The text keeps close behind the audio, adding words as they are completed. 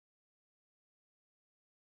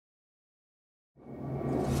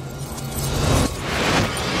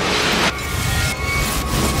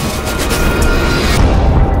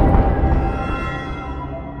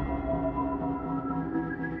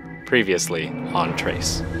Previously on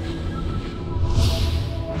T.R.A.C.E.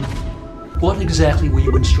 What exactly were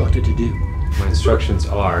you instructed to do? My instructions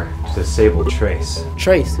are to disable T.R.A.C.E.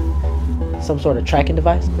 T.R.A.C.E? Some sort of tracking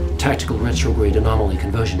device? Tactical retrograde anomaly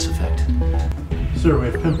convergence effect. Sir, we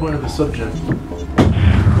have pinpointed the subject.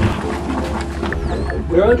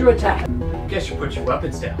 We're under attack. Guess you put your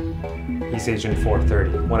weapons down. He's Agent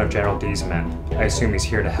 430, one of General D's men. I assume he's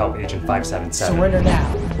here to help Agent 577. Surrender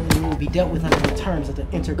now, and you will be dealt with under the terms of the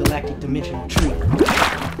Intergalactic Dimensional Treaty.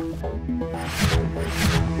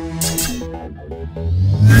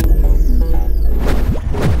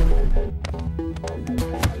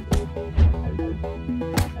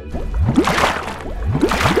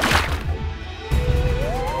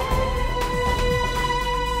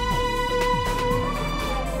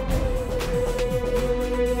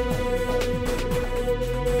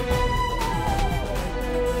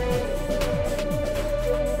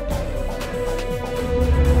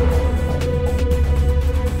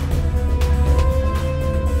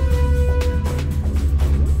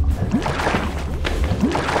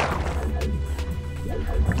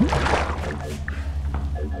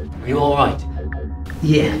 Are you all right?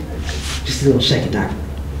 Yeah, just a little second, Doctor.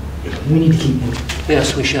 We need to keep moving.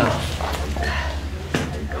 Yes, we shall.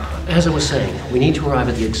 As I was saying, we need to arrive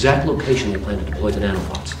at the exact location we plan to deploy the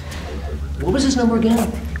nanobots. What was his number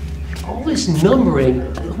again? All this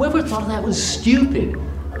numbering, whoever thought of that was stupid.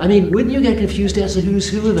 I mean, wouldn't you get confused as to who's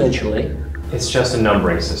who eventually? It's just a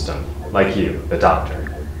numbering system, like you, the doctor.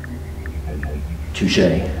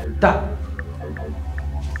 Touché. Doc.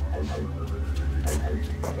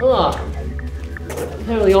 Ah,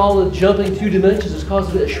 apparently all the jumping 2 dimensions has caused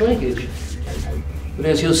a bit of shrinkage. But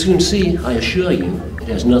as you'll soon see, I assure you, it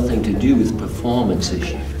has nothing to do with performance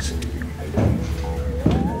issues.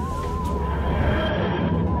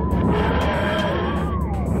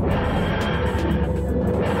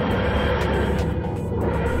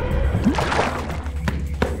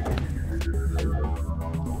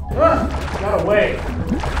 Got away.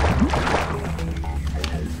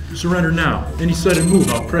 Surrender now. Any sudden move,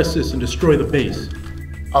 I'll press this and destroy the base.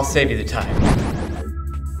 I'll save you the time.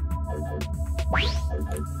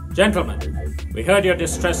 Gentlemen, we heard your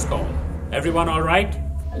distress call. Everyone all right?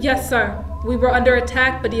 Yes, sir. We were under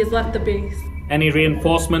attack, but he has left the base. Any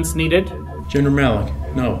reinforcements needed? General Malik,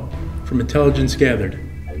 no. From intelligence gathered,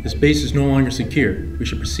 this base is no longer secure. We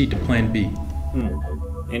should proceed to Plan B.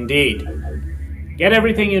 Indeed. Get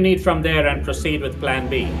everything you need from there and proceed with Plan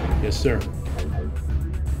B. Yes, sir.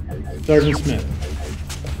 Sergeant Smith,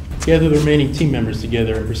 gather the remaining team members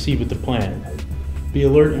together and proceed with the plan. Be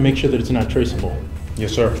alert and make sure that it's not traceable.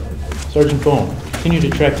 Yes, sir. Sergeant Bone, continue to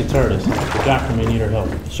track the TARDIS. The doctor may need our help.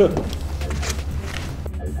 Sure.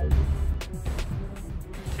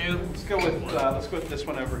 Let's go with this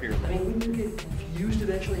one over here. I mean, wouldn't you get confused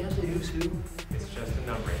eventually as to who's who? It's just a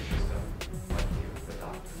numbering system, like you, the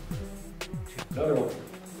doctor. No.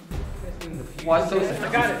 Why so?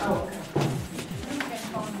 I got it.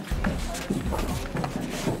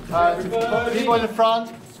 People in the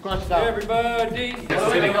front, squash down. Everybody. Did I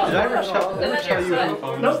ever tell you who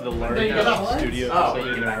owns the largest studio facility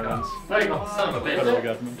in the Netherlands? There you go. Son of a bitch. Federal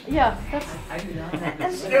government. Yeah, that's...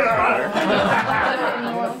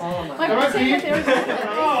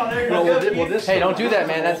 Hey, don't do that,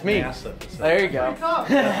 man. That's me. There you go.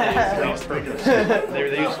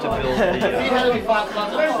 They used to build the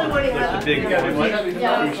big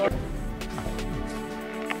one.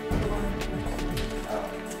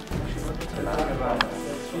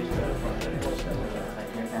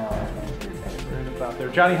 Out there.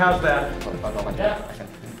 Johnny, how's that?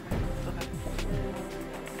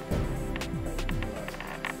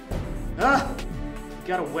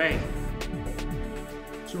 Got away.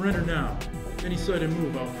 Surrender now. Any sudden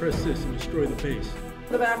move, I'll press this and destroy the base.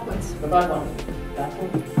 The back ones. The back one. Back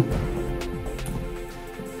one.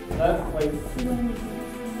 Wait.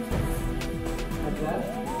 Like that?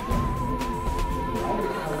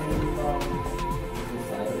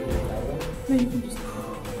 No, you can just